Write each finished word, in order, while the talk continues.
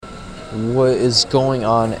What is going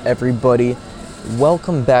on, everybody?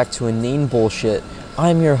 Welcome back to Inane Bullshit.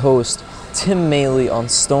 I'm your host, Tim Maley on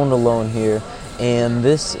Stoned Alone here, and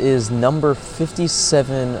this is number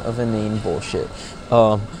 57 of Inane Bullshit.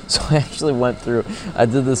 So I actually I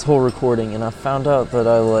did this whole recording, and I found out that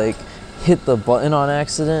I hit the button on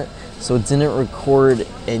accident, so it didn't record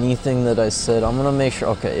anything that I said. I'm gonna make sure.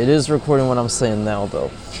 Okay, it is recording what I'm saying now,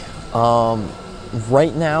 though.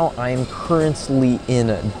 Right now, I'm currently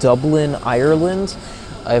in Dublin, Ireland.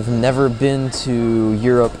 I've never been to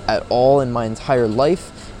Europe at all in my entire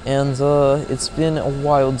life, and it's been a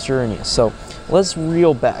wild journey. So let's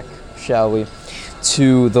reel back, shall we,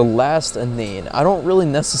 to the last Inane. I don't really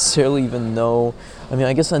necessarily even know.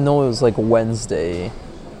 I guess I know it was Wednesday.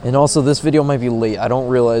 And also, this video might be late. I don't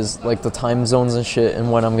realize the time zones and shit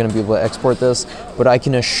and when I'm going to be able to export this. But I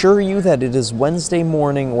can assure you that it is Wednesday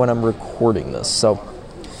morning when I'm recording this. So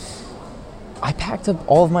I packed up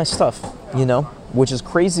all of my stuff, which is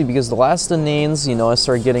crazy because the last Inanes, I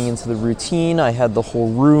started getting into the routine. I had the whole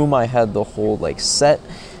room. I had the whole set.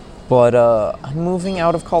 But I'm moving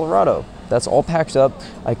out of Colorado. That's all packed up.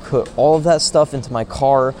 I put all of that stuff into my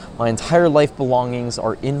car. My entire life belongings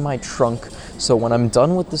are in my trunk. So when I'm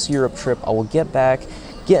done with this Europe trip, I will get back,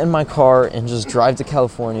 get in my car, and just drive to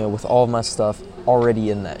California with all of my stuff already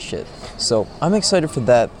in that shit. So I'm excited for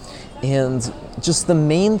that. And just the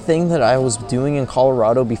main thing that I was doing in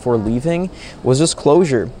Colorado before leaving was just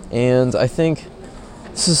closure. And I think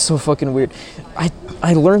this is so fucking weird.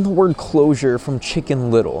 I learned the word closure from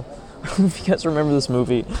Chicken Little. I don't know if you guys remember this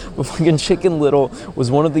movie, but fucking Chicken Little was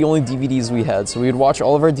one of the only DVDs we had, so we would watch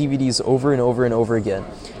all of our DVDs over and over and over again.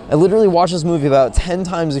 I literally watched this movie about 10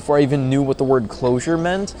 times before I even knew what the word closure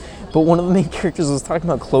meant, but one of the main characters was talking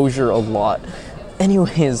about closure a lot.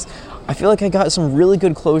 Anyways, I feel like I got some really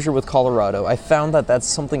good closure with Colorado. I found that that's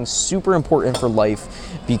something super important for life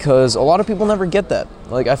because a lot of people never get that.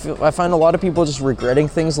 I find a lot of people just regretting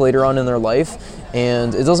things later on in their life,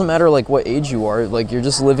 and it doesn't matter what age you are. You're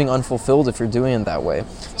just living unfulfilled if you're doing it that way.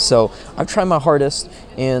 So I've tried my hardest,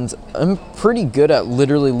 and I'm pretty good at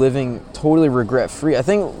literally living totally regret-free. I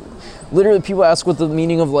think literally people ask what the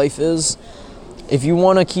meaning of life is. If you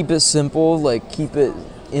want to keep it simple, keep it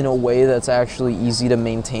in a way that's actually easy to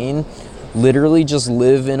maintain, literally just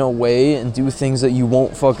live in a way and do things that you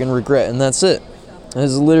won't fucking regret, and that's it.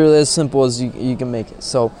 It's literally as simple as you can make it.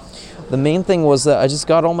 So the main thing was that I just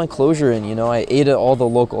got all my closure in, I ate at all the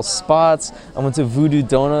local spots. I went to Voodoo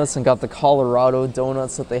Donuts and got the Colorado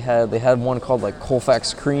donuts that they had. They had one called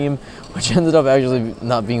Colfax Cream, which ended up actually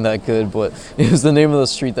not being that good, but it was the name of the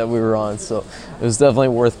street that we were on, so it was definitely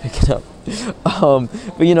worth picking up.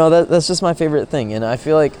 But that's just my favorite thing. And I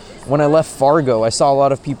feel like when I left Fargo, I saw a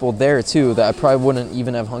lot of people there too that I probably wouldn't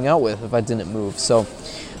even have hung out with if I didn't move. So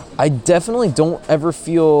I definitely don't ever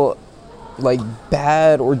feel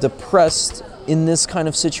bad or depressed in this kind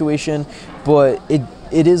of situation, but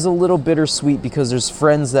it is a little bittersweet because there's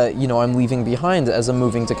friends that I'm leaving behind as I'm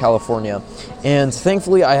moving to California, and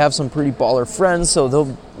thankfully I have some pretty baller friends, so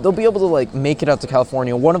they'll be able to make it out to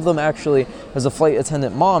California. One of them actually has a flight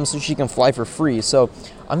attendant mom, so she can fly for free, so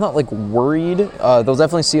I'm not worried. They'll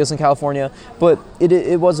definitely see us in California, but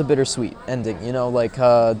it was a bittersweet ending,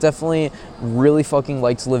 definitely really fucking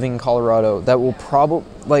liked living in Colorado. That will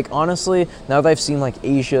probably, honestly, now that I've seen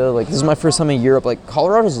Asia, this is my first time in Europe,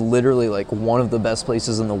 Colorado is literally one of the best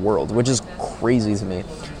places in the world, which is crazy to me.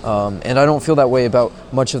 And I don't feel that way about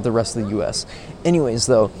much of the rest of the US. Anyways,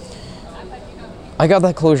 though, I got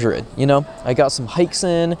that closure in, I got some hikes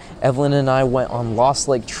in. Evelyn and I went on Lost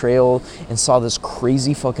Lake Trail and saw this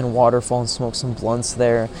crazy fucking waterfall and smoked some blunts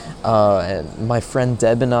there. And my friend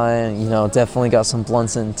Deb and I, definitely got some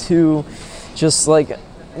blunts in too. Just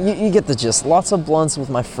you get the gist. Lots of blunts with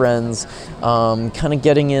my friends, kind of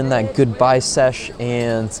getting in that goodbye sesh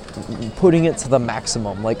and putting it to the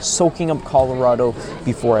maximum, soaking up Colorado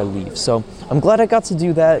before I leave. So I'm glad I got to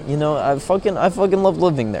do that. I fucking love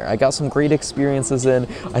living there. I got some great experiences in.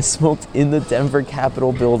 I smoked in the Denver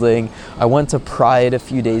Capitol building. I went to Pride a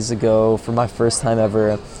few days ago for my first time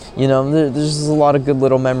ever. There's just a lot of good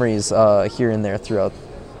little memories here and there throughout.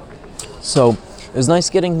 So it was nice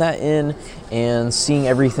getting that in and seeing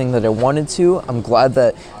everything that I wanted to. I'm glad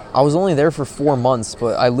that I was only there for 4 months,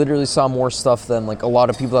 but I literally saw more stuff than a lot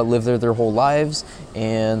of people that live there their whole lives.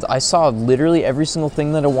 And I saw literally every single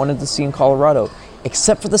thing that I wanted to see in Colorado,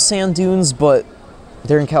 except for the sand dunes, but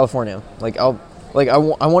they're in California. I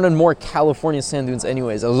wanted more California sand dunes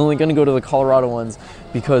anyways. I was only going to go to the Colorado ones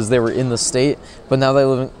because they were in the state, but now they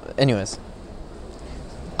live in... Anyways,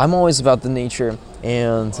 I'm always about the nature,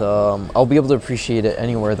 and I'll be able to appreciate it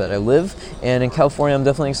anywhere that I live. And in California, I'm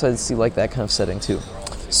definitely excited to see that kind of setting too.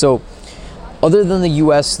 So Other than the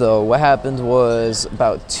US though, what happened was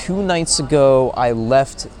about 2 nights ago, I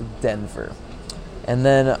left Denver. And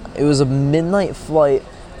then it was a midnight flight,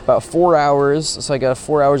 about 4 hours. So I got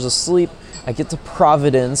 4 hours of sleep. I get to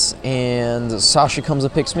Providence and Sasha comes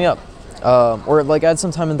and picks me up. Or like I had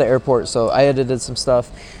some time in the airport, so I edited some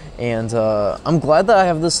stuff. And I'm glad that I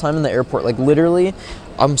have this time in the airport. Like literally,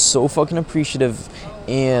 I'm so fucking appreciative.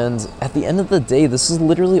 And at the end of the day, this is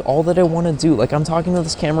literally all that I want to do. Like I'm talking to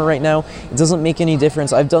this camera right now. It doesn't make any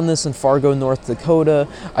difference. I've done this in Fargo, North Dakota.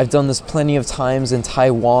 I've done this plenty of times in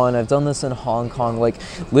Taiwan. I've done this in Hong Kong. Like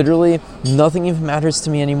literally nothing even matters to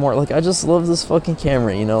me anymore. Like I just love this fucking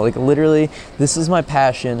camera, you know, like literally this is my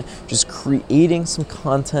passion, just creating some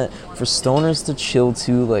content for stoners to chill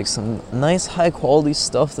to, like some nice high quality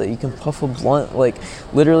stuff that you can puff a blunt. Like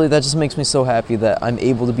literally that just makes me so happy that I'm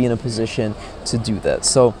able to be in a position to do that.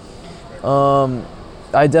 So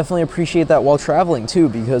I definitely appreciate that while traveling too,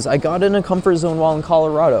 because I got in a comfort zone while in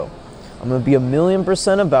Colorado. I'm gonna be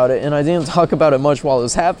 1,000,000% about it, and I didn't talk about it much while it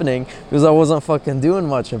was happening because I wasn't fucking doing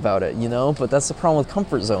much about it, you know? But that's the problem with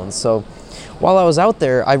comfort zones. So while I was out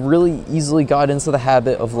there, I really easily got into the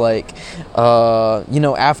habit of like, you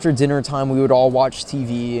know, after dinner time, we would all watch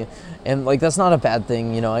TV. And like that's not a bad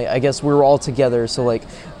thing, you know. I guess we were all together, so like,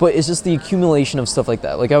 but it's just the accumulation of stuff like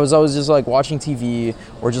that. Like I was always just like watching TV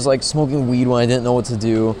or just like smoking weed when I didn't know what to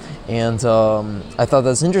do. And I thought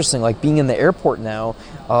that's interesting, like being in the airport now,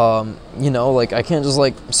 you know, like I can't just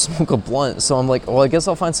like smoke a blunt. So I'm like, well, I guess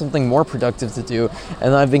I'll find something more productive to do.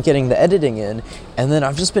 And then I've been getting the editing in, and then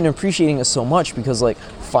I've just been appreciating it so much because like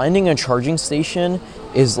finding a charging station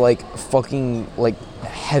is like fucking like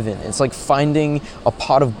heaven. It's like finding a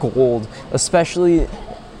pot of gold, especially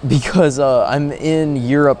because I'm in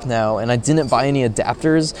Europe now and I didn't buy any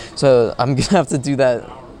adapters, so I'm gonna have to do that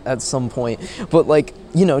at some point. But like,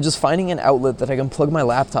 you know, just finding an outlet that I can plug my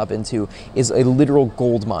laptop into is a literal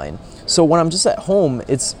gold mine. So when I'm just at home,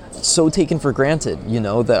 it's so taken for granted, you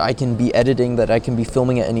know, that I can be editing, that I can be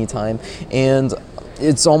filming at any time, and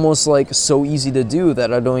it's almost like so easy to do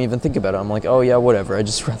that I don't even think about it. I'm like, oh yeah, whatever, I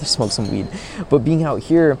just rather smoke some weed. But being out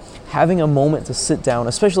here, having a moment to sit down,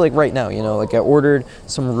 especially like right now, you know, like I ordered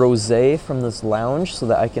some rosé from this lounge so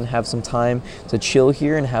that I can have some time to chill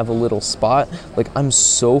here and have a little spot. Like I'm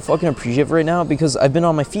so fucking appreciative right now because I've been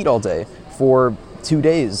on my feet all day for 2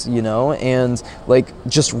 days, you know, and like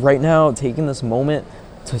just right now taking this moment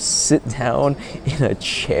to sit down in a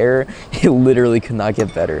chair, it literally could not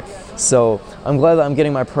get better. So I'm glad that I'm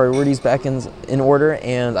getting my priorities back in order,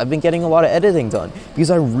 and I've been getting a lot of editing done because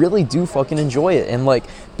I really do fucking enjoy it. And like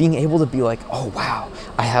being able to be like, oh wow,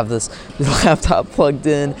 I have this laptop plugged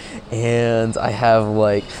in and I have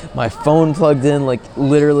like my phone plugged in, like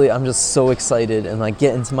literally I'm just so excited, and like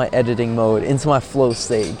get into my editing mode, into my flow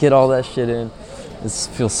state, get all that shit in. This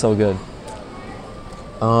feels so good.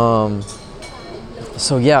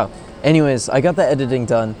 So yeah, anyways, I got the editing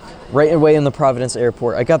done right away in the Providence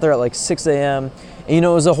airport. I got there at like 6 a.m. And you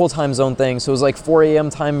know, it was a whole time zone thing. So it was like 4 a.m.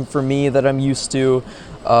 time for me that I'm used to.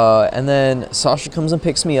 And then Sasha comes and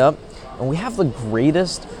picks me up, and we have the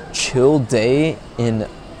greatest chill day in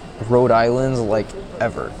Rhode Island like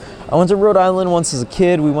ever. I went to Rhode Island once as a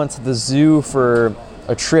kid. We went to the zoo for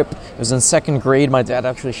a trip. It was in 2nd grade. My dad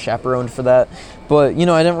actually chaperoned for that. But you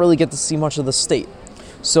know, I didn't really get to see much of the state.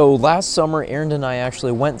 So last summer, Erin and I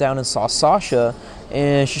actually went down and saw Sasha,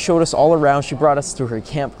 and she showed us all around. She brought us to her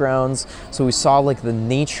campgrounds. So we saw like the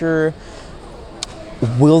nature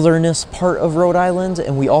wilderness part of Rhode Island,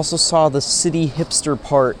 and we also saw the city hipster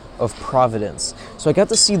part of Providence. So I got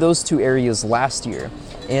to see those 2 areas last year.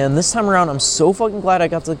 And this time around, I'm so fucking glad I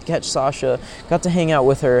got to catch Sasha, got to hang out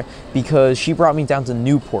with her, because she brought me down to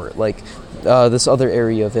Newport, like this other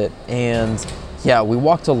area of it. And yeah, we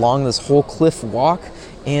walked along this whole cliff walk,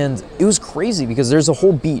 and it was crazy because there's a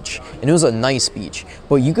whole beach, and it was a nice beach,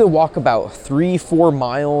 but you could walk about 3-4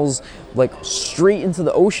 miles like straight into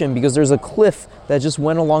the ocean because there's a cliff that just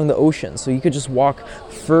went along the ocean. So you could just walk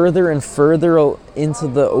further and further into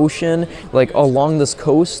the ocean, like along this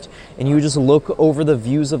coast, and you would just look over the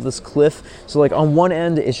views of this cliff. So like on one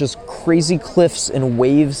end it's just crazy cliffs and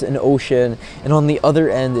waves and ocean, and on the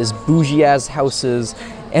other end is bougie ass houses.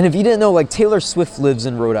 And if you didn't know, like Taylor Swift lives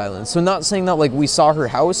in Rhode Island. So not saying that like we saw her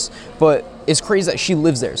house, but it's crazy that she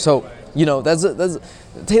lives there. So, you know, that's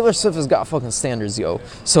Taylor Swift has got fucking standards, yo.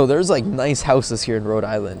 So there's like nice houses here in Rhode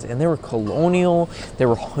Island, and they were colonial, they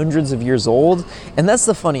were hundreds of years old. And that's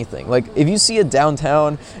the funny thing. Like if you see a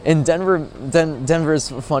downtown in Denver, Denver's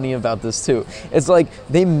funny about this too. It's like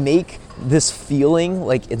they make this feeling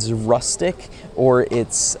like it's rustic or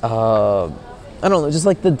it's I don't know, just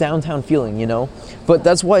like the downtown feeling, you know? But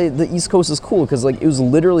that's why the East Coast is cool, because like it was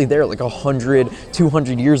literally there like 100,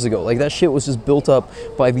 200 years ago. Like that shit was just built up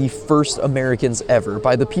by the first Americans ever,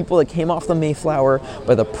 by the people that came off the Mayflower,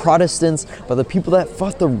 by the Protestants, by the people that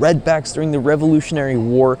fought the Redbacks during the Revolutionary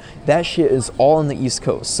War. That shit is all on the East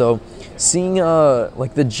Coast. So seeing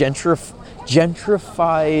like the gentrified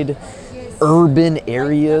urban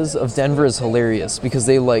areas of Denver is hilarious, because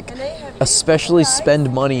they like especially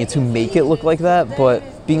spend money to make it look like that. But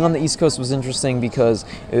being on the East Coast was interesting because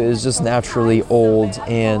it was just naturally old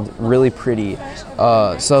and really pretty.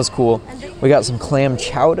 So that was cool. We got some clam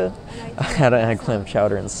chowder. I hadn't had clam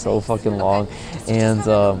chowder in so fucking long. And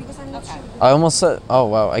I almost said, oh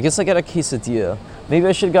wow, I guess I got a quesadilla. Maybe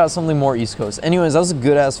I should have got something more East Coast. Anyways, that was a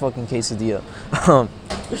good ass fucking quesadilla.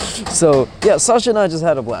 So yeah, Sasha and I just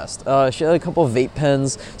had a blast. She had a couple of vape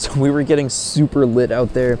pens, so we were getting super lit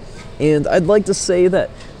out there. And I'd like to say that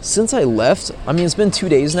since I left, I mean, it's been 2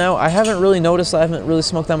 days now, I haven't really noticed, I haven't really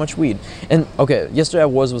smoked that much weed. And okay, yesterday I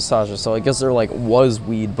was with Sasha, so I guess there like was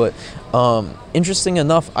weed, but interesting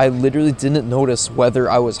enough, I literally didn't notice whether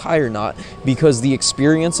I was high or not, because the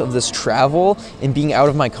experience of this travel and being out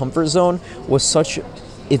of my comfort zone was such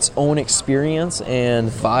its own experience and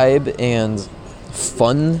vibe and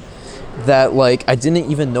fun that like I didn't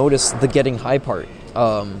even notice the getting high part,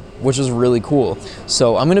 which is really cool.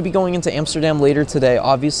 So I'm gonna be going into Amsterdam later today.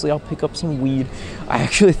 Obviously I'll pick up some weed. I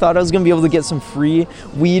actually thought I was gonna be able to get some free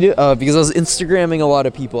weed because I was Instagramming a lot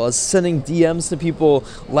of people. I was sending DMs to people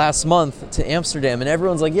last month to Amsterdam, and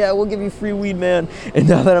everyone's like, yeah, we'll give you free weed, man. And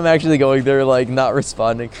now that I'm actually going, they're like not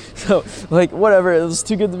responding. So like whatever, it was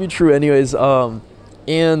too good to be true anyways.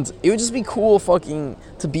 And it would just be cool fucking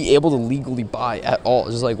to be able to legally buy at all.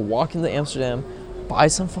 Just like walk into Amsterdam, buy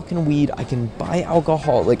some fucking weed. I can buy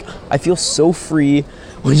alcohol. Like I feel so free,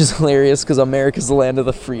 which is hilarious because America's the land of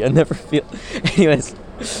the free. I never feel. Anyways,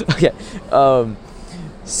 okay.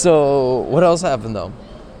 So what else happened though?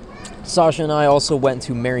 Sasha and I also went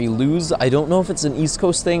to Mary Lou's. I don't know if it's an East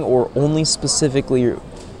Coast thing or only specifically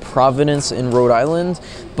Providence in Rhode Island,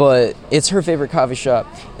 but it's her favorite coffee shop,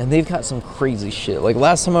 and they've got some crazy shit. Like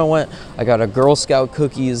last time I went, I got a Girl Scout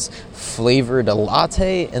cookies flavored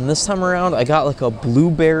latte, and this time around I got like a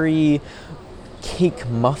blueberry cake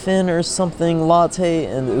muffin or something latte,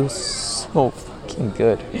 and it was so fucking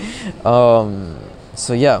good.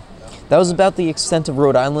 So yeah, that was about the extent of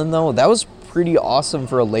Rhode Island though. That was pretty awesome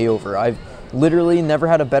for a layover. I've literally never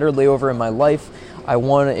had a better layover in my life. I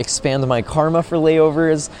want to expand my karma for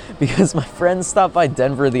layovers because my friend stopped by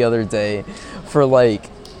Denver the other day for like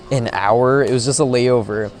an hour. It was just a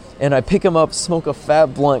layover. And I pick him up, smoke a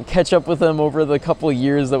fat blunt, catch up with him over the couple of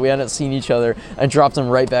years that we hadn't seen each other, and dropped him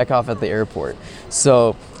right back off at the airport.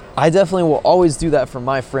 So I definitely will always do that for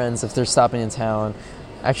my friends if they're stopping in town.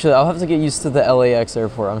 Actually, I'll have to get used to the LAX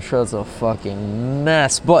airport. I'm sure it's a fucking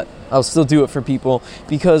mess, but I'll still do it for people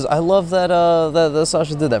because I love that that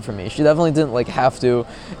Sasha did that for me. She definitely didn't like have to,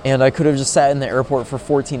 and I could have just sat in the airport for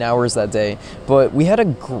 14 hours that day. But we had a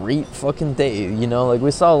great fucking day, you know? Like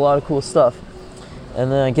we saw a lot of cool stuff.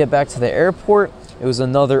 And then I get back to the airport. It was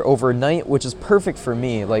another overnight, which is perfect for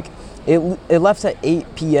me. Like it left at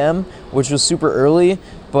 8 p.m., which was super early.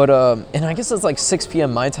 But, and I guess it's like 6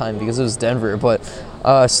 p.m. my time because it was Denver, but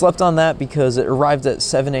I slept on that because it arrived at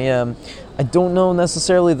 7 a.m. I don't know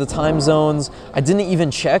necessarily the time zones. I didn't even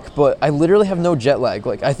check, but I literally have no jet lag.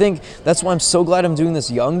 Like, I think that's why I'm so glad I'm doing this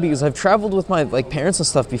young, because I've traveled with my, like, parents and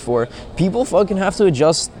stuff before. People fucking have to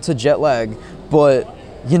adjust to jet lag, but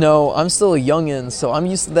you know, I'm still a youngin', so I'm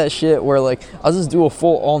used to that shit where like I'll just do a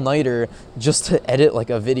full all-nighter just to edit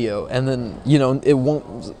like a video, and then, you know, it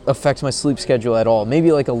won't affect my sleep schedule at all,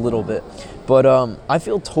 maybe like a little bit. But I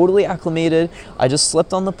feel totally acclimated. I just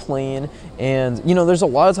slept on the plane, and you know, there's a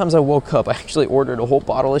lot of times I woke up. I actually ordered a whole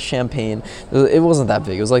bottle of champagne. It wasn't that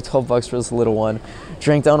big, it was like $12 for this little one.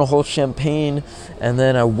 Drank down a whole champagne, and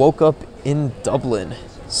then I woke up in Dublin.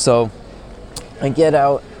 So I get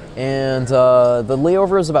out, and the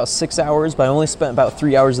layover is about 6 hours, but I only spent about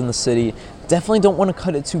 3 hours in the city. Definitely don't want to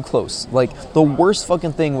cut it too close. Like, the worst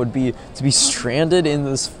fucking thing would be to be stranded in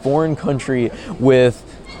this foreign country with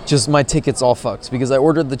just my tickets all fucked, because I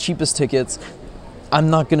ordered the cheapest tickets. I'm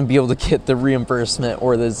not going to be able to get the reimbursement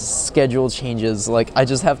or the schedule changes. Like, I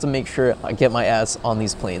just have to make sure I get my ass on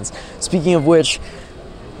these planes. Speaking of which,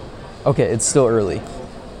 okay, it's still early.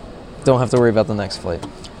 Don't have to worry about the next flight.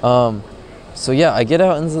 So yeah, I get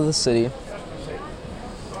out into the city.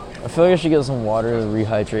 I feel like I should get some water to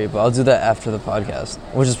rehydrate, but I'll do that after the podcast,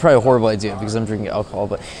 which is probably a horrible idea because I'm drinking alcohol.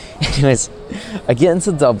 But anyways, I get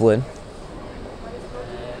into Dublin,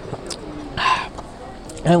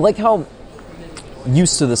 and I like how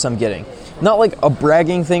used to this I'm getting. not like a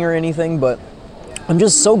bragging thing or anything, but I'm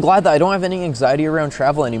just so glad that I don't have any anxiety around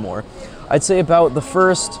travel anymore. I'd say about the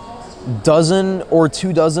first dozen or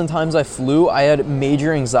 24 times I flew, I had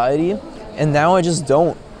major anxiety, and now I just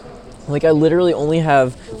don't. Like, I literally only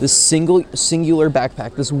have this singular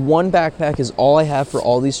backpack. This one backpack is all I have for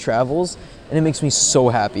all these travels, and it makes me so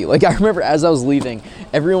happy. Like, I remember as I was leaving,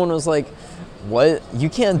 everyone was like, what? You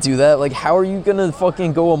can't do that. Like, how are you gonna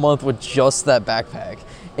fucking go a month with just that backpack?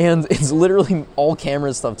 And it's literally all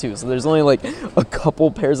camera stuff too. So there's only like a couple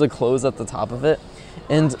pairs of clothes at the top of it.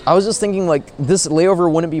 And I was just thinking, like, this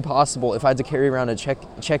layover wouldn't be possible if I had to carry around a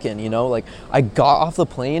check-in, you know? Like, I got off the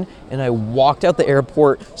plane and I walked out the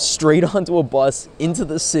airport straight onto a bus into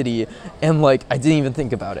the city, and like, I didn't even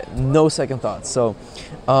think about it. No second thoughts. So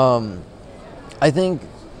I think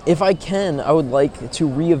if I can, I would like to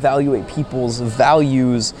reevaluate people's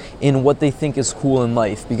values in what they think is cool in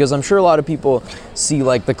life, because I'm sure a lot of people see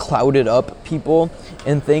like the clouded up people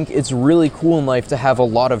and think it's really cool in life to have a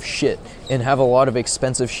lot of shit and have a lot of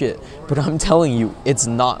expensive shit. But I'm telling you, it's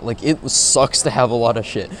not. Like, it sucks to have a lot of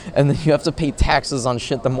shit, and then you have to pay taxes on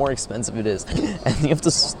shit the more expensive it is, and then you have to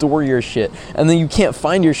store your shit, and then you can't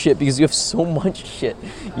find your shit because you have so much shit,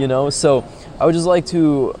 you know? So I would just like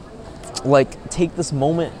to take this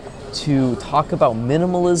moment to talk about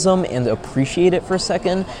minimalism and appreciate it for a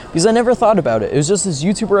second, because I never thought about it. It was just this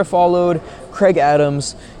YouTuber I followed, Craig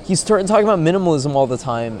Adams. He started talking about minimalism all the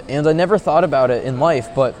time, and I never thought about it in life.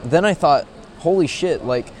 But then I thought, holy shit,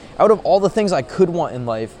 like, out of all the things I could want in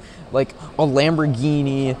life, like a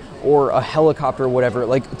Lamborghini or a helicopter or whatever,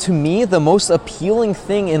 like, to me, the most appealing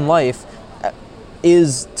thing in life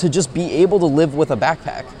is to just be able to live with a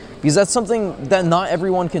backpack, because that's something that not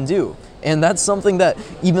everyone can do. And that's something that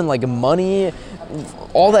even like money,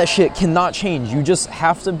 all that shit cannot change. You just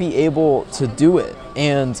have to be able to do it.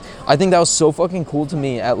 And I think that was so fucking cool to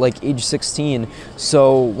me at like age 16.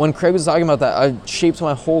 So when Craig was talking about that, I shaped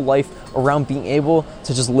my whole life around being able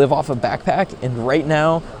to just live off a backpack. And right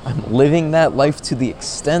now I'm living that life to the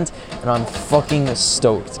extent, and I'm fucking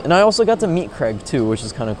stoked. And I also got to meet Craig too, which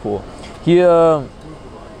is kind of cool. We didn't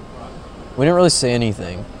really say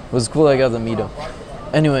anything. It was cool that I got to meet him.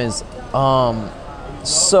 Anyways,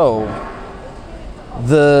 so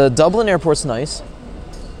the Dublin airport's nice.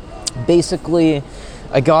 Basically,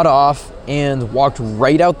 I got off and walked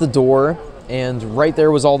right out the door, and right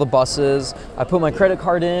there was all the buses. I put my credit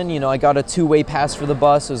card in, you know, I got a two-way pass for the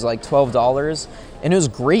bus. It was like $12, and it was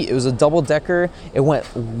great. It was a double-decker. It went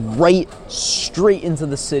right straight into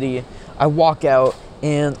the city. I walk out,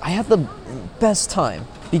 and I had the best time,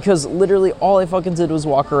 because literally all I fucking did was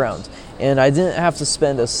walk around. And I didn't have to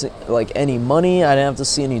spend any money. I didn't have to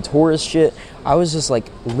see any tourist shit. I was just like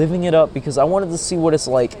living it up, because I wanted to see what it's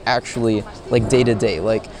like actually, like, day to day.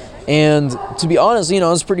 Like, and to be honest, you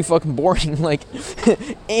know, it's pretty fucking boring. Like,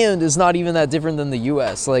 and it's not even that different than the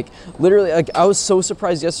US. Like, literally, like, I was so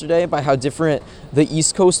surprised yesterday by how different the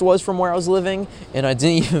East Coast was from where I was living, and I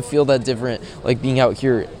didn't even feel that different, like, being out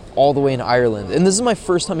here all the way in Ireland. And this is my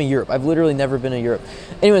first time in Europe. I've literally never been in Europe.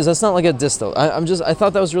 Anyways, that's not like a diss though. I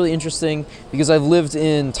thought that was really interesting, because I've lived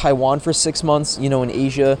in Taiwan for 6 months, you know, in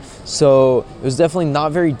Asia. So it was definitely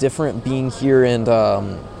not very different being here in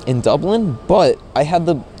Dublin, but I had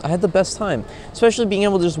the best time, especially being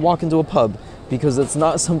able to just walk into a pub, because it's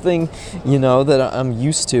not something, you know, that I'm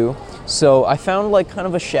used to. So I found like kind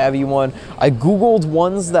of a shabby one. I Googled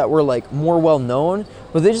ones that were like more well known,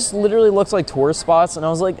 but they just literally looked like tourist spots, and I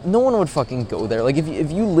was like, no one would fucking go there. Like,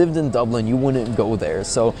 if you lived in Dublin, you wouldn't go there.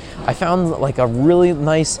 So I found like a really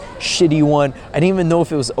nice shitty one. I didn't even know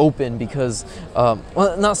if it was open, because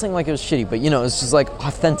well, not saying like it was shitty, but you know, it's just like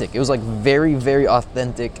authentic. It was like very, very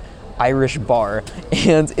authentic Irish bar.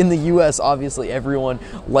 And in the US, obviously everyone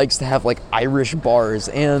likes to have like Irish bars,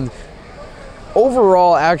 and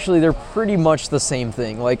overall actually they're pretty much the same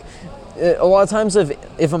thing. Like, a lot of times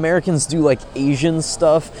if Americans do like Asian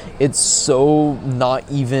stuff, it's so not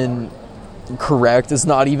even correct. It's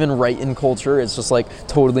not even right in culture. It's just like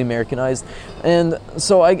totally Americanized. And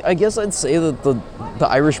so I guess I'd say that the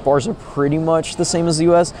Irish bars are pretty much the same as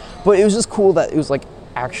the US, but it was just cool that it was like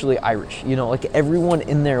actually Irish, you know, like everyone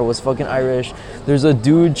in there was fucking Irish. There's a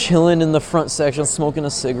dude chilling in the front section smoking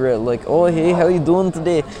a cigarette, like, oh hey, how you doing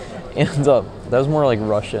today? And that was more like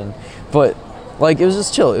Russian, but like, it was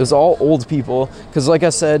just chill. It was all old people, because like I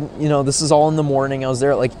said, you know, this is all in the morning. I was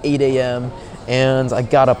there at like 8 a.m. and I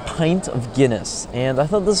got a pint of Guinness, and I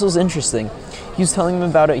thought this was interesting. He was telling me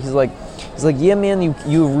about it. He's like, yeah, man,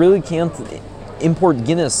 you really can't import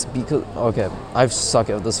Guinness because, okay, I suck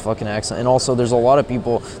at this fucking accent. And also, there's a lot of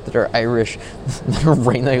people that are Irish that are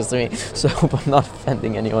right next to me. So I hope I'm not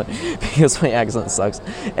offending anyone because my accent sucks.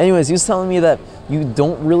 Anyways, he was telling me that you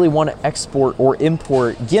don't really want to export or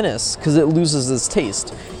import Guinness because it loses its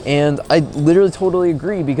taste. And I literally totally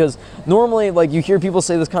agree, because normally, like, you hear people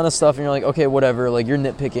say this kind of stuff and you're like, okay, whatever, like, you're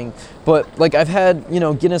nitpicking. But, like, I've had,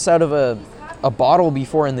 Guinness out of a bottle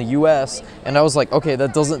before in the US, and I was like, okay,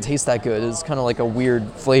 that doesn't taste that good. It's kind of like a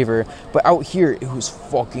weird flavor. But out here, it was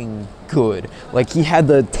fucking good. Like, he had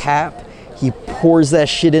the tap, he pours that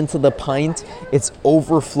shit into the pint, it's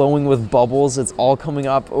overflowing with bubbles, it's all coming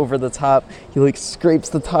up over the top. He, like, scrapes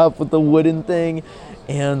the top with the wooden thing,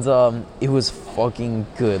 and it was fucking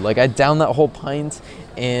good. Like, I downed that whole pint,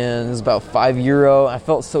 and it was about €5. I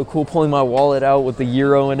felt so cool pulling my wallet out with the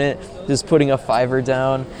euro in it, just putting a $5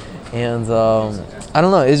 down. And I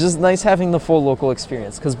don't know, it's just nice having the full local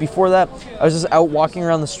experience, because before that I was just out walking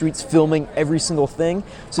around the streets filming every single thing.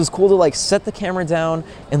 So it's cool to, like, set the camera down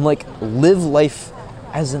and, like, live life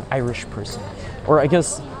as an Irish person, or I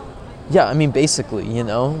guess, yeah, I mean, basically,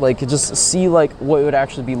 like, just see, like, what it would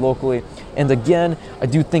actually be locally. And again, I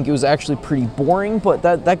do think it was actually pretty boring, but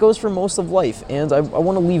that goes for most of life. And I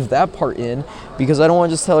want to leave that part in, because I don't want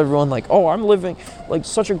to just tell everyone, like, oh, I'm living, like,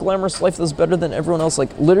 such a glamorous life that's better than everyone else. Like,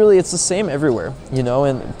 literally, it's the same everywhere,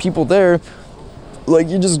 and people there, like,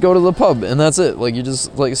 you just go to the pub and that's it. Like, you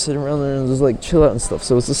just, like, sit around there and just, like, chill out and stuff.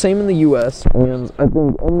 So it's the same in the US. And I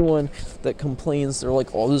think anyone that complains, they're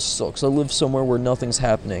like, oh, this sucks, I live somewhere where nothing's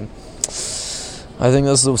happening, I think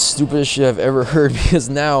that's the stupidest shit I've ever heard, because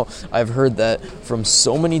now I've heard that from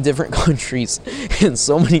so many different countries and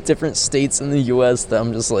so many different states in the US that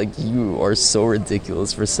I'm just like, you are so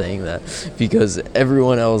ridiculous for saying that, because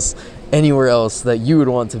everyone else, anywhere else that you would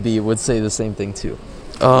want to be, would say the same thing too.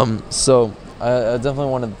 So I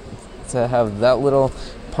definitely wanted to have that little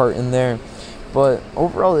part in there. But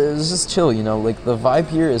overall, it was just chill, like, the vibe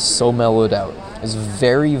here is so mellowed out. It's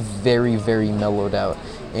very, very, very mellowed out.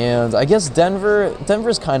 And I guess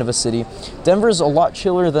Denver's kind of a city. Denver's a lot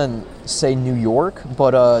chiller than, say, New York,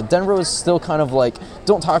 but Denver was still kind of like,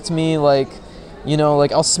 don't talk to me, like,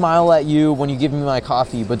 like, I'll smile at you when you give me my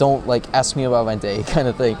coffee, but don't, like, ask me about my day, kind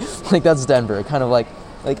of thing. Like, that's Denver, kind of like,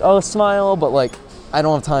 oh, smile, but, like, I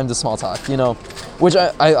don't have time to small talk, which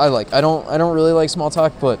I like. I don't really like small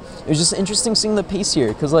talk, but it was just interesting seeing the pace here,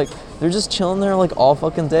 because, like, they're just chilling there, like, all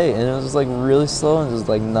fucking day, and it was just, like, really slow and just,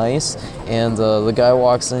 like, nice. And the guy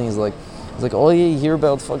walks in, he's like, oh yeah, you hear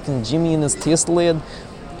about fucking Jimmy and his taste lad?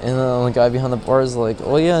 And the guy behind the bar is like,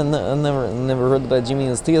 oh yeah, I never heard about Jimmy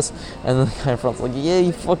and his taste. And then the guy in front's like, yeah,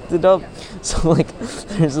 you fucked it up. So, like,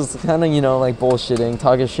 there's just kind of, like, bullshitting,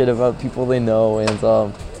 talking shit about people they know, and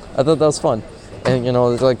I thought that was fun. And, they're,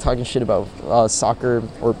 like, talking shit about soccer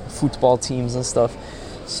or football teams and stuff.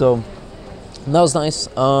 So that was nice.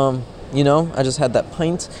 I just had that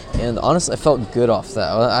pint, and honestly, I felt good off that.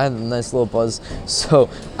 I had a nice little buzz. So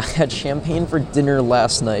I had champagne for dinner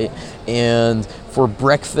last night, and for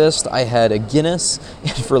breakfast, I had a Guinness,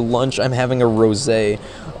 and for lunch, I'm having a rosé.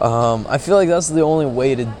 I feel like that's the only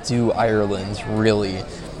way to do Ireland, really.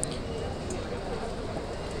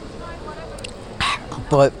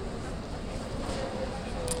 But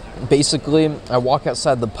basically, I walk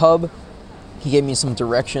outside the pub. He gave me some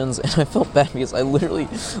directions, and I felt bad because I literally,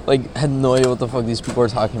 like, had no idea what the fuck these people are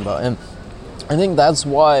talking about. And I think that's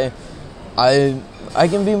why I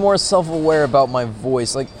can be more self-aware about my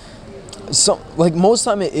voice. Like, most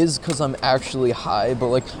time it is because I'm actually high, but,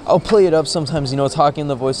 like, I'll play it up sometimes, talking,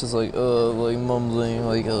 the voice is like, like, mumbling,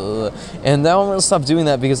 like, and now I'm gonna stop doing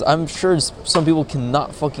that, because I'm sure some people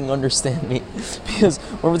cannot fucking understand me. Because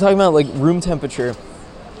when we're talking about, like, room temperature,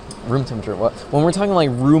 what? When we're talking,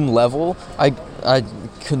 like, room level, I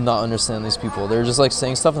could not understand these people. They're just, like,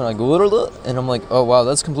 saying stuff, and they're like, and I'm like, oh, wow,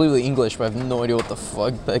 that's completely English, but I have no idea what the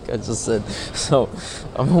fuck that guy just said. So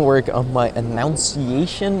I'm gonna work on my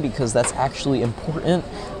enunciation, because that's actually important.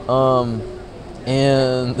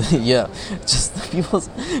 And yeah, just people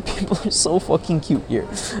are so fucking cute here.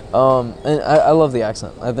 And I love the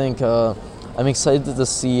accent. I think I'm excited to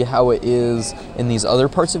see how it is in these other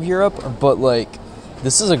parts of Europe, but, like,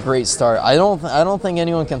 this is a great start. I don't think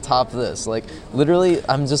anyone can top this. Like, literally,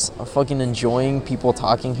 I'm just fucking enjoying people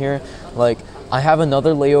talking here. Like, I have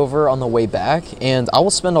another layover on the way back, and I will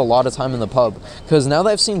spend a lot of time in the pub, because now that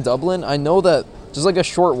I've seen Dublin, I know that just, like, a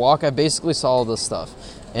short walk, I basically saw all this stuff.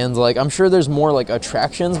 And, like, I'm sure there's more, like,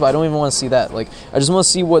 attractions, but I don't even want to see that. Like, I just want to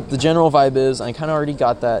see what the general vibe is. I kind of already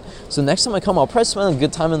got that. So next time I come, I'll probably spend a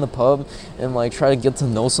good time in the pub and, like, try to get to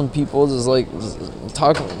know some people. Just, like,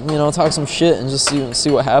 talk some shit and just see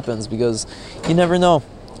what happens, because you never know.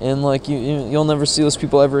 and like you'll never see those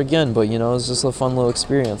people ever again, but it's just a fun little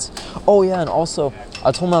experience. Oh yeah, and also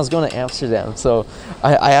I told him I was going to Amsterdam, so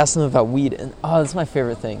I asked him about weed, and that's my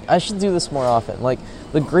favorite thing. I should do this more often. Like,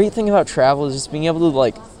 the great thing about travel is just being able to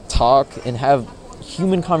like talk and have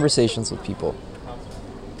human conversations with people.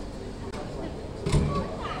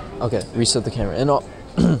 Okay, reset the camera.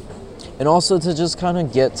 And also to just kind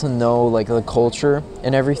of get to know like the culture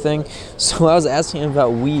and everything. So I was asking him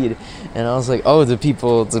about weed, and I was like, "Oh, do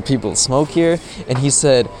people smoke here?" And he's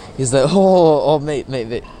like, "Oh, mate,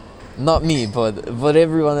 not me, but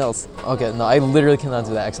everyone else." Okay, no, I literally cannot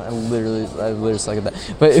do that accent. I literally suck at that.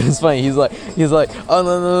 But it was funny. He's like, "Oh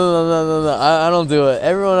no, I don't do it.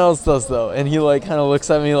 Everyone else does though." And he like kind of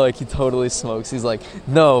looks at me like he totally smokes. He's like,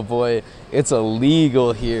 "No, boy, it's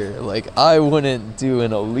illegal here. Like, I wouldn't do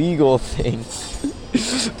an illegal thing."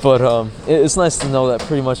 But it's nice to know that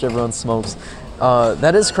pretty much everyone smokes.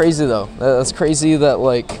 That is crazy though. That's crazy that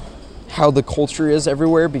like how the culture is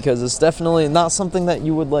everywhere, because it's definitely not something that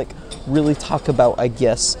you would like really talk about, I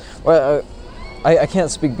guess. I can't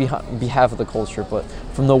speak behalf of the culture, but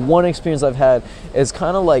from the one experience I've had, it's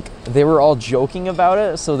kind of like they were all joking about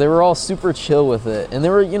it, so they were all super chill with it, and they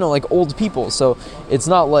were like old people, so it's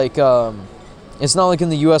not like in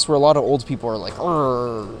the US where a lot of old people are like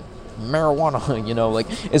marijuana, like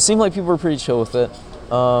it seemed like people were pretty chill with it.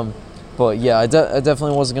 But yeah, I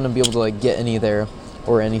definitely wasn't gonna be able to like get any there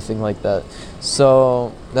or anything like that,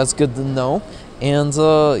 so that's good to know. And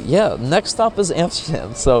yeah, next stop is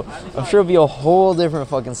Amsterdam, so I'm sure it'll be a whole different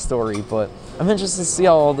fucking story, but I'm interested to see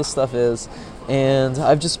how all this stuff is, and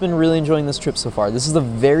I've just been really enjoying this trip so far. This is the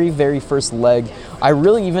very, very first leg. I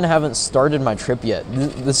really even haven't started my trip yet.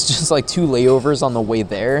 This is just like 2 layovers on the way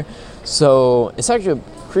there, so it's actually a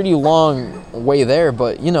pretty long way there,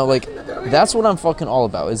 but like that's what I'm fucking all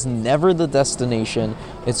about. It's never the destination,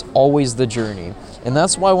 it's always the journey. And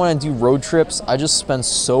that's why when I do road trips, I just spend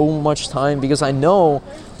so much time, because I know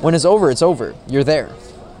when it's over, it's over. You're there.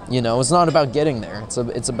 It's not about getting there.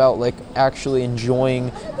 It's about like actually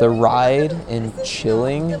enjoying the ride and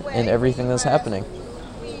chilling and everything that's happening.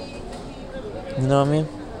 You know what I mean?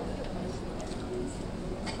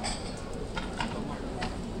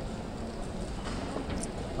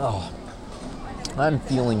 Oh, I'm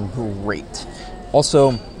feeling great.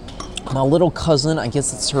 Also, my little cousin, I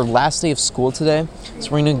guess it's her last day of school today,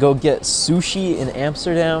 so we're gonna go get sushi in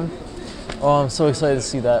Amsterdam. Oh, I'm so excited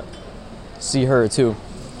to see her too.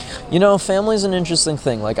 Family's an interesting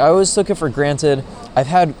thing. Like, I always took it for granted. I've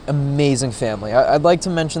had amazing family. I'd like to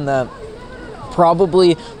mention that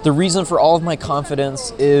probably the reason for all of my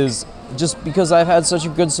confidence is just because I've had such a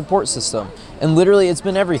good support system, and literally it's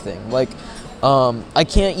been everything. Like, I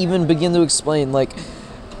can't even begin to explain like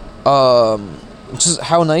just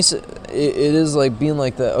how nice it is, like being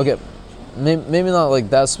like that. Okay, maybe not like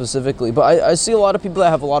that specifically, but I see a lot of people that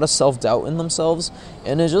have a lot of self-doubt in themselves,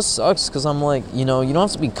 and it just sucks, because I'm like, you don't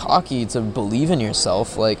have to be cocky to believe in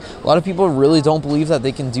yourself. Like, a lot of people really don't believe that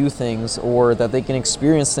they can do things, or that they can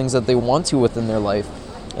experience things that they want to within their life,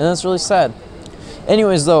 and that's really sad.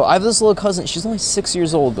 Anyways, though, I have this little cousin. She's only 6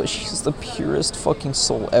 years old, but she's the purest fucking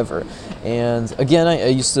soul ever. And again, I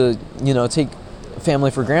used to, take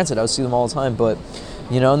family for granted. I would see them all the time, but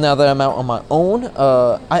now that I'm out on my own,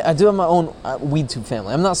 I do have my own WeedTube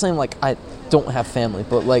family. I'm not saying like I don't have family,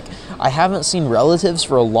 but like I haven't seen relatives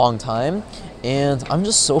for a long time, and I'm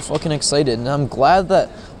just so fucking excited, and I'm glad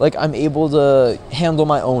that like I'm able to handle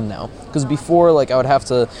my own now, because before like I would have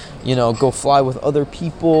to go fly with other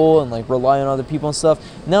people and like rely on other people and stuff.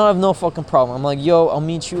 Now I have no fucking problem. I'm like, yo, I'll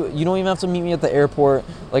meet you. You don't even have to meet me at the airport.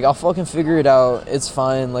 Like, I'll fucking figure it out. It's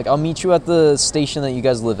fine. Like, I'll meet you at the station that you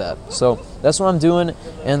guys live at. So that's what I'm doing,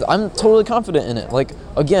 and I'm totally confident in it. Like,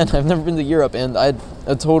 again, I've never been to Europe, and I had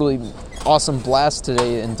a totally awesome blast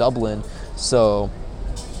today in Dublin, so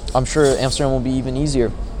I'm sure Amsterdam will be even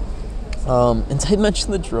easier. And I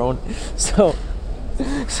mentioned the drone. So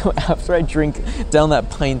after I drink down that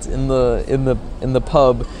pint in the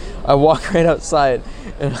pub, I walk right outside,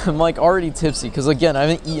 and I'm like already tipsy, because again, I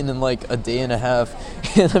haven't eaten in like a day and a half,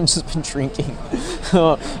 and I've just been drinking.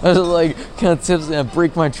 So I was like kind of tipsy, and I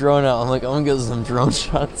break my drone out. I'm like, I'm gonna get some drone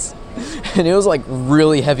shots. And it was like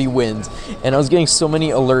really heavy wind, and I was getting so many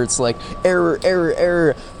alerts like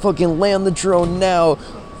error, fucking land the drone now,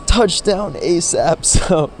 touchdown ASAP.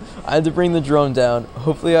 So I had to bring the drone down.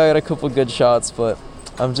 Hopefully I got a couple good shots, but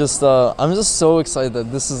I'm just so excited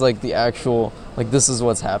that this is like the actual, like, this is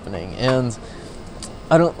what's happening. And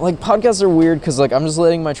I don't like, podcasts are weird because like I'm just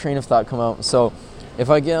letting my train of thought come out. So if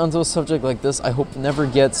I get onto a subject like this, I hope it never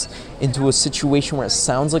gets into a situation where it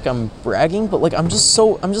sounds like I'm bragging, but like I'm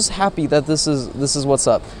just happy that this is what's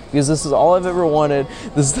up, because this is all I've ever wanted.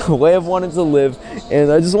 This is the way I've wanted to live,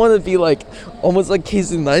 and I just want to be like almost like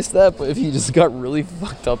Casey Neistat, but if he just got really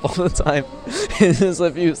fucked up all the time, and just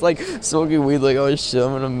if he was like smoking weed, like, oh shit,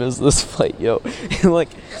 I'm gonna miss this fight, yo, and like,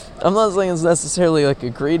 I'm not saying it's necessarily like a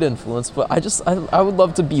great influence, but I would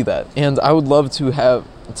love to be that, and I would love to have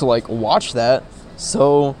to like watch that.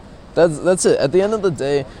 So that's it. At the end of the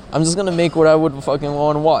day, I'm just gonna make what I would fucking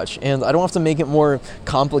want to watch, and I don't have to make it more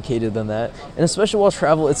complicated than that. And especially while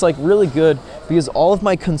travel, it's like really good because all of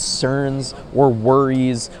my concerns or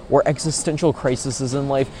worries or existential crises in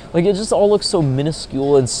life, like it just all looks so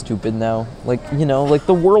minuscule and stupid now. Like, you know, like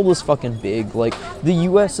the world is fucking big. Like the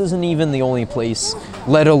US isn't even the only place,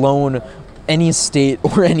 let alone any state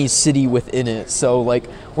or any city within it. So like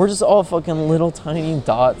we're just all fucking little tiny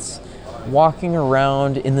dots walking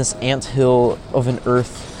around in this anthill of an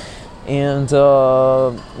earth, and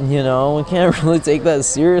you know, we can't really take that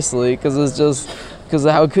seriously because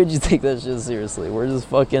how could you take that shit seriously? We're just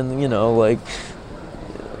fucking, you know, like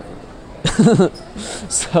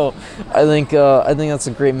so I think that's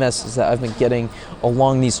a great message that I've been getting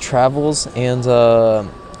along these travels. And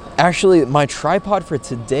actually my tripod for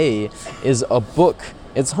today is a book.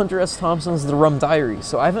 It's Hunter S. Thompson's The Rum Diary.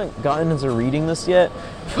 So I haven't gotten into reading this yet,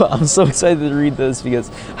 but I'm so excited to read this because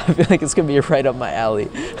I feel like it's going to be right up my alley.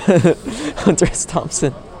 Hunter S.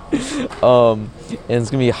 Thompson. And it's going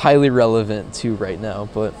to be highly relevant too right now.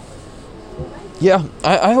 But yeah,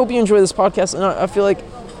 I hope you enjoy this podcast. And I feel like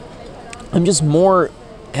I'm just more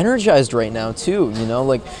energized right now too, you know,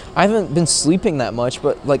 like I haven't been sleeping that much,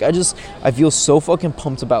 but like I feel so fucking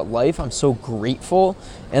pumped about life. I'm so grateful,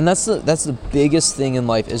 and that's the biggest thing in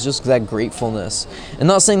life, is just that gratefulness. And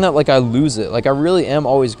not saying that like I lose it, like I really am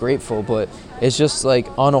always grateful, but it's just like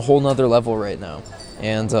on a whole nother level right now.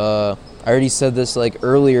 And I already said this like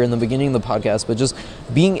earlier in the beginning of the podcast, but just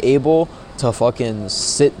being able to fucking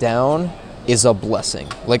sit down is a blessing.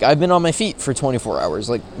 Like I've been on my feet for 24 hours.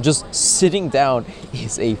 Like just sitting down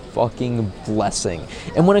is a fucking blessing.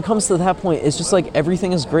 And when it comes to that point, it's just like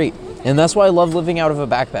everything is great. And that's why I love living out of a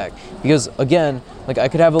backpack, because again, like I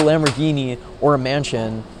could have a Lamborghini or a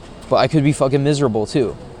mansion, but I could be fucking miserable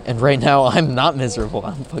too. And right now I'm not miserable.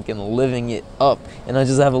 I'm fucking living it up, and I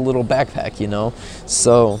just have a little backpack, you know?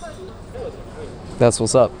 So that's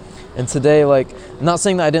what's up. And today, like, I'm not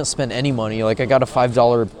saying that I didn't spend any money. Like I got a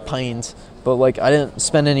 $5 pint, but like I didn't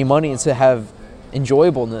spend any money to have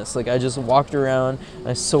enjoyableness. Like I just walked around,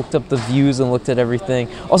 I soaked up the views and looked at everything.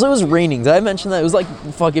 Also, it was raining. Did I mention that? It was like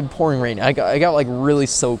fucking pouring rain. I got like really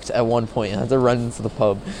soaked at one point. I had to run into the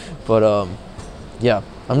pub. But yeah,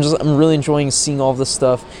 I'm really enjoying seeing all this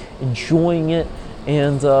stuff, enjoying it.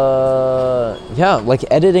 And yeah, like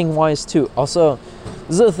editing wise too. Also,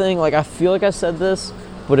 this is the thing, like I feel like I said this,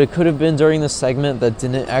 but it could have been during the segment that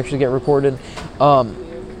didn't actually get recorded.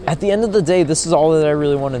 At the end of the day, this is all that I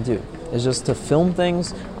really want to do, is just to film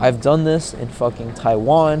things. I've done this in fucking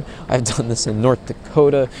Taiwan. I've done this in North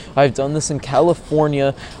Dakota. I've done this in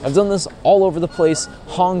California. I've done this all over the place.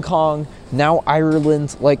 Hong Kong, now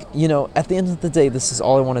Ireland. Like, you know, at the end of the day, this is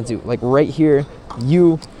all I want to do. Like right here,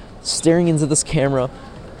 you staring into this camera.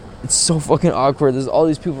 It's so fucking awkward. There's all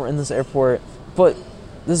these people in this airport, but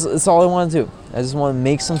this is all I want to do. I just want to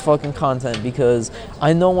make some fucking content, because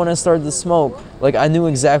I know when I started to smoke, like I knew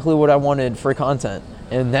exactly what I wanted for content.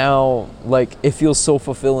 And now, like, it feels so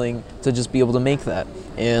fulfilling to just be able to make that.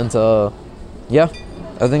 And yeah,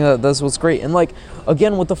 I think that's what's great. And like,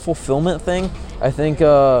 again, with the fulfillment thing, I think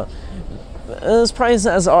it's probably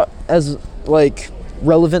as like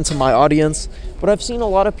relevant to my audience, but I've seen a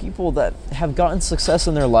lot of people that have gotten success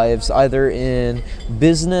in their lives, either in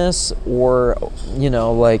business or, you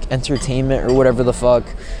know, like entertainment or whatever the fuck.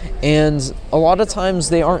 And a lot of times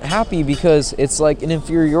they aren't happy because it's like an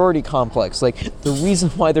inferiority complex. Like the reason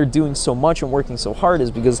why they're doing so much and working so hard is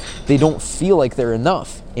because they don't feel like they're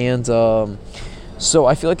enough. And so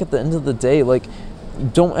I feel like at the end of the day, like,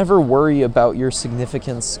 don't ever worry about your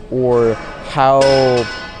significance or how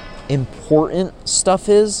important stuff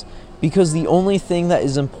is, because the only thing that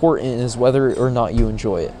is important is whether or not you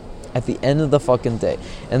enjoy it at the end of the fucking day.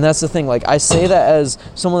 And that's the thing, like I say that as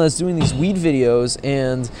someone that's doing these weed videos,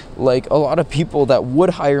 and like a lot of people that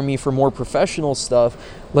would hire me for more professional stuff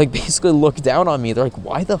like basically look down on me. They're like,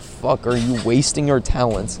 why the fuck are you wasting your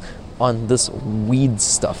talents on this weed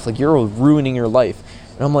stuff? Like, you're ruining your life.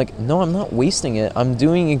 And I'm like, no, I'm not wasting it. I'm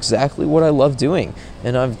doing exactly what I love doing.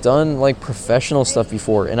 And I've done like professional stuff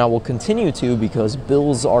before, and I will continue to, because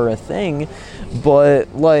bills are a thing.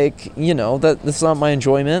 But like, you know, that's not my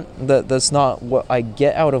enjoyment. That's not what I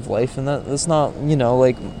get out of life, and that's not, you know,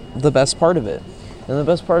 like the best part of it. And the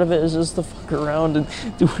best part of it is just to fuck around and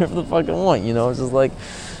do whatever the fuck I want, you know? It's just like,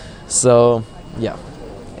 so, yeah.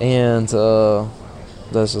 And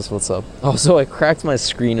that's just what's up. Also, I cracked my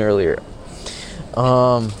screen earlier.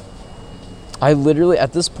 I literally,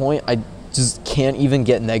 at this point, I just can't even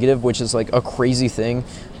get negative, which is like a crazy thing.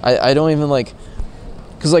 I don't even like,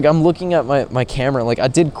 because like I'm looking at my camera, like I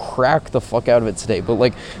did crack the fuck out of it today, but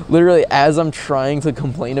like literally as I'm trying to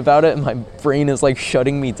complain about it, my brain is like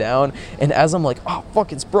shutting me down. And as I'm like, oh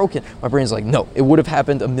fuck, it's broken, my brain's like, no, it would have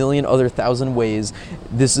happened a million other thousand ways.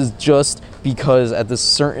 This is just because at this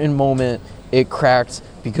certain moment it cracked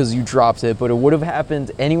because you dropped it, but it would have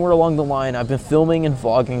happened anywhere along the line. I've been filming and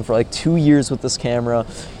vlogging for like 2 years with this camera.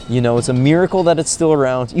 You know, it's a miracle that it's still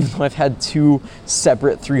around, even though I've had 2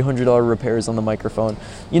 separate $300 repairs on the microphone.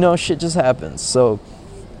 You know, shit just happens. So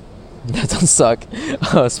that does suck,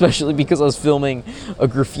 especially because I was filming a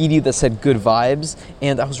graffiti that said good vibes,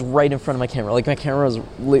 and I was right in front of my camera. Like my camera was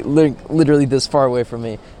literally this far away from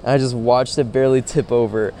me, and I just watched it barely tip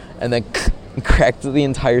over and then cracked the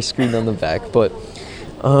entire screen on the back. But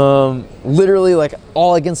literally like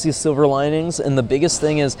all against these silver linings. And the biggest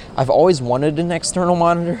thing is I've always wanted an external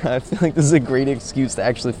monitor. I feel like this is a great excuse to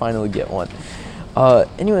actually finally get one.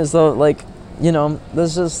 Anyways though, like, you know,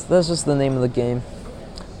 that's just the name of the game.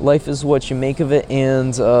 Life is what you make of it.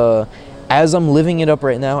 And as I'm living it up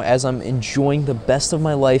right now, as I'm enjoying the best of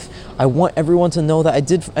my life, I want everyone to know that I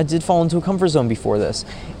did fall into a comfort zone before this.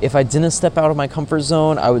 If I didn't step out of my comfort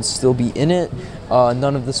zone, I would still be in it.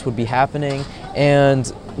 None of this would be happening. And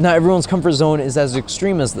not everyone's comfort zone is as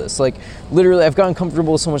extreme as this. Like literally I've gotten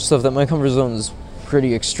comfortable with so much stuff that my comfort zone is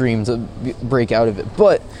pretty extreme to break out of it.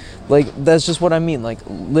 But like, that's just what I mean. Like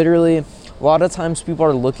literally a lot of times people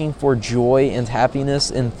are looking for joy and happiness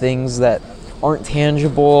in things that aren't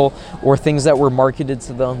tangible, or things that were marketed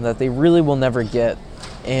to them that they really will never get.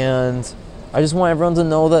 And I just want everyone to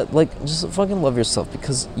know that, like, just fucking love yourself,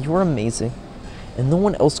 because you're amazing and no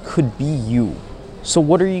one else could be you. So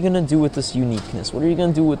what are you gonna do with this uniqueness? What are you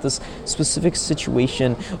gonna do with this specific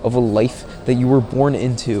situation of a life that you were born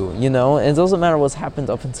into, you know? And it doesn't matter what's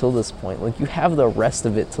happened up until this point. Like, you have the rest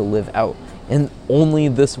of it to live out, and only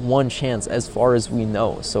this one chance as far as we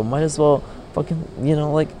know. So might as well fucking, you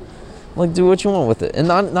know, like do what you want with it, and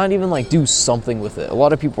not even like do something with it. A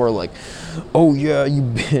lot of people are like, oh yeah, you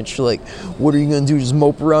bitch, like what are you gonna do, just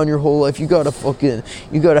mope around your whole life? You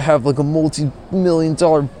gotta have like a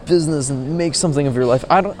multi-million-dollar business and make something of your life.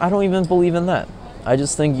 I don't even believe in that. I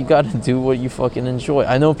just think you gotta do what you fucking enjoy.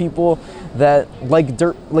 I know people that like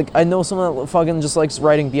dirt, like I know someone that fucking just likes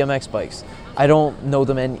riding BMX bikes. I don't know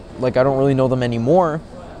them I don't really know them anymore,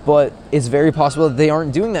 but it's very possible that they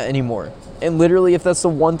aren't doing that anymore. And literally, if that's the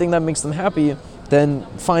one thing that makes them happy, then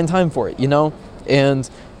find time for it, you know? And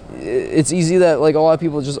it's easy that, like, a lot of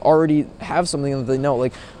people just already have something that they know.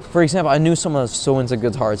 Like, for example, I knew someone that's so into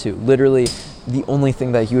guitar, too. Literally, the only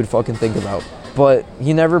thing that he would fucking think about. But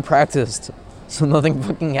he never practiced, so nothing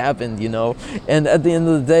fucking happened, you know? And at the end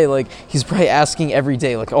of the day, like, he's probably asking every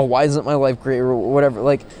day, like, oh, why isn't my life great, or whatever.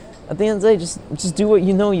 Like, at the end of the day, just do what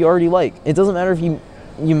you know you already like. It doesn't matter if you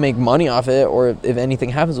make money off it, or if anything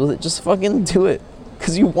happens with it, just fucking do it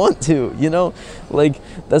because you want to, you know? Like,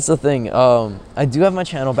 that's the thing. I do have my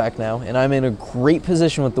channel back now, and I'm in a great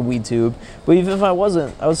position with the weed tube, but even if I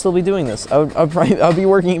wasn't, I would still be doing this. I'd be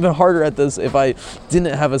working even harder at this if I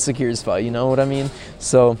didn't have a secure spot, you know what I mean?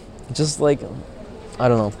 So just like, I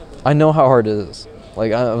don't know, I know how hard it is.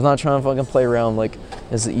 Like, I'm not trying to fucking play around like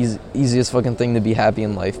it's the easiest fucking thing to be happy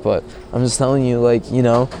in life, but I'm just telling you, like, you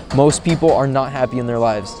know, most people are not happy in their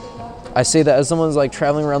lives. I say that as someone who's like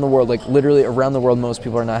traveling around the world, like literally around the world, most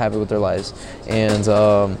people are not happy with their lives. And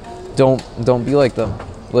don't be like them.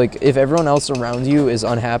 Like, if everyone else around you is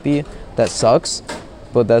unhappy, that sucks,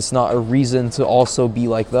 but that's not a reason to also be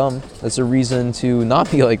like them. That's a reason to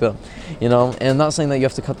not be like them, you know? And I'm not saying that you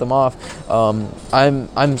have to cut them off. I'm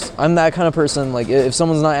that kind of person. Like, if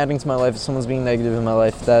someone's not adding to my life, if someone's being negative in my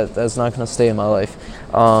life, that's not gonna stay in my life.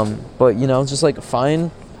 But, you know, just like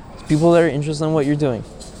find people that are interested in what you're doing.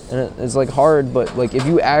 And it's like hard, but like if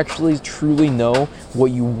you actually truly know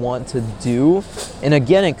what you want to do, and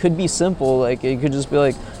again, it could be simple. Like, it could just be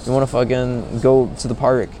like, you want to fucking go to the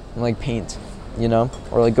park and like paint, you know,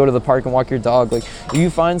 or like go to the park and walk your dog. Like, if you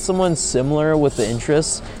find someone similar with the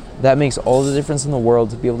interests, that makes all the difference in the world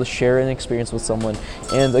to be able to share an experience with someone.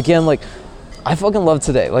 And again, like, I fucking love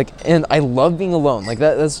today. Like, and I love being alone. Like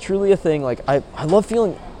that's truly a thing. Like I love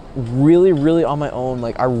feeling really, really on my own.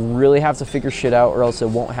 Like I really have to figure shit out or else it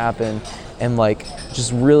won't happen. And like,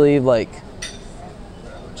 just really like,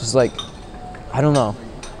 just like, I don't know.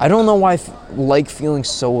 I don't know why I like feeling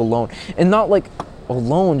so alone. And not like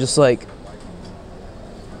alone, just like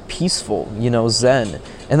peaceful, you know, zen.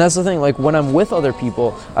 And that's the thing, like when I'm with other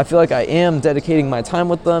people, I feel like I am dedicating my time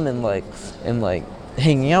with them and like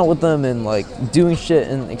hanging out with them and like doing shit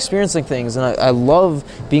and experiencing things. And I love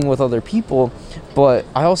being with other people, but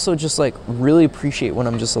I also just like really appreciate when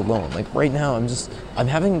I'm just alone. Like right now, I'm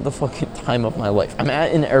having the fucking time of my life. I'm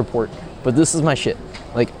at an airport, but this is my shit.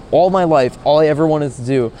 Like all my life, all I ever wanted to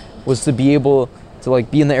do was to be able to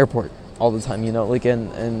like be in the airport all the time, you know, like,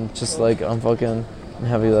 and just like, I'm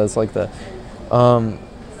happy that it's like that.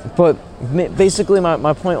 But basically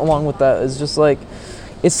my point along with that is just like,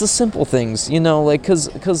 it's the simple things, you know, like,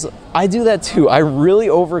 cause I do that too. I really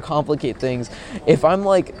overcomplicate things. If I'm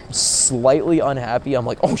like slightly unhappy, I'm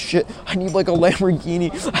like, oh shit, I need like a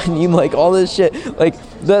Lamborghini. I need like all this shit. Like,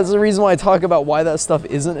 that's the reason why I talk about why that stuff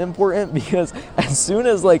isn't important, because as soon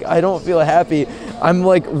as like I don't feel happy, I'm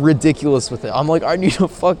like ridiculous with it. I'm like, I need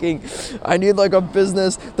like a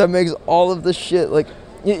business that makes all of this shit. Like,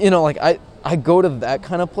 you know, like I go to that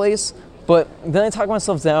kind of place. But then I talk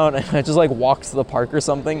myself down and I just like walk to the park or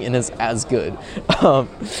something and it's as good.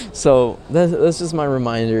 So that's just my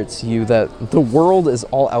reminder to you that the world is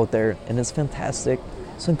all out there and it's fantastic.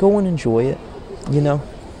 So go and enjoy it, you know.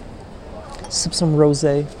 Sip some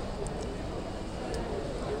rosé.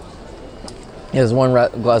 Yeah, this one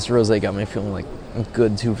glass of rosé got me feeling like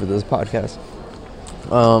good too for this podcast.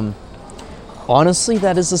 Honestly,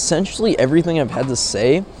 that is essentially everything I've had to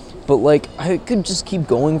say. But like, I could just keep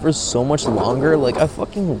going for so much longer. Like, I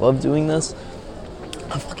fucking love doing this.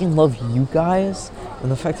 I fucking love you guys.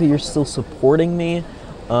 And the fact that you're still supporting me.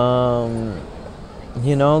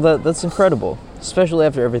 You know, that's incredible. Especially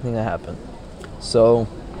after everything that happened. So,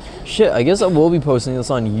 shit, I guess I will be posting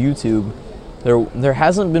this on YouTube. There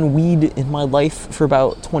hasn't been weed in my life for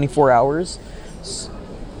about 24 hours.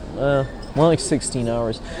 More like 16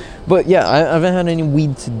 hours. But yeah, I haven't had any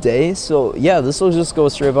weed today, so yeah, this will just go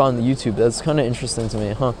straight on the YouTube. That's kind of interesting to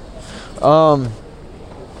me, huh?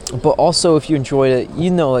 But also, if you enjoyed it,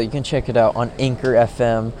 you know that you can check it out on Anchor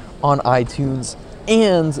FM, on iTunes,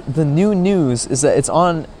 and the new news is that it's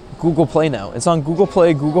on Google Play now. It's on Google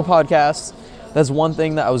Play, Google Podcasts. That's one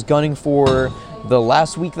thing that I was gunning for the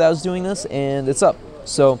last week that I was doing this, and it's up.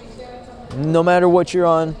 So no matter what you're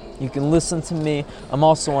on, you can listen to me. I'm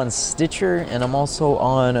also on Stitcher, and I'm also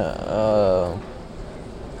on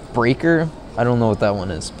Breaker. I don't know what that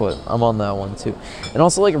one is, but I'm on that one too. And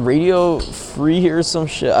also like Radio Free or some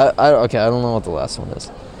shit. Okay, I don't know what the last one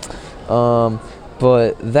is.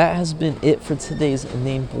 But that has been it for today's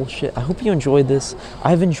Inane Bullshit. I hope you enjoyed this.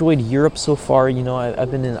 I've enjoyed Europe so far. You know,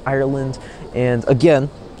 I've been in Ireland, and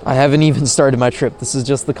again, I haven't even started my trip. This is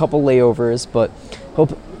just a couple layovers, but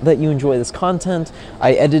hope that you enjoy this content.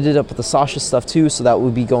 I edited up with the Sasha stuff too, so that will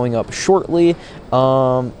be going up shortly.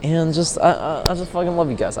 And just I just fucking love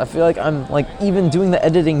you guys. I feel like I'm like even doing the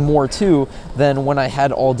editing more too than when I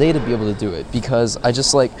had all day to be able to do it, because I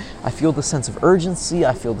just like, I feel the sense of urgency,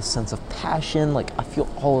 I feel the sense of passion, like I feel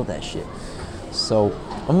all of that shit. So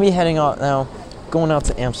I'm gonna be heading out now, going out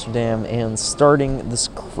to Amsterdam and starting this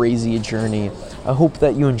crazy journey. I hope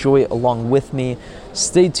that you enjoy it along with me.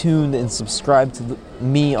 Stay tuned and subscribe to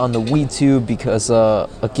me on the WeTube, because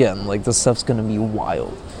again, like, this stuff's gonna be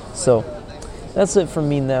wild. So that's it from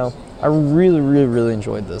me now. I really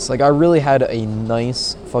enjoyed this. Like, I really had a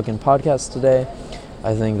nice fucking podcast today.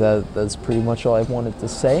 I think that's pretty much all I wanted to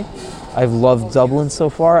say. I've loved Dublin so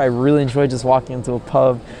far. I really enjoyed just walking into a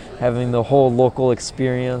pub, having the whole local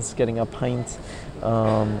experience, getting a pint.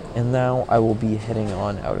 And now I will be heading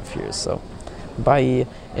on out of here. So bye,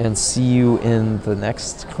 and see you in the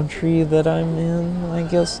next country that I'm in, I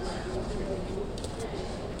guess.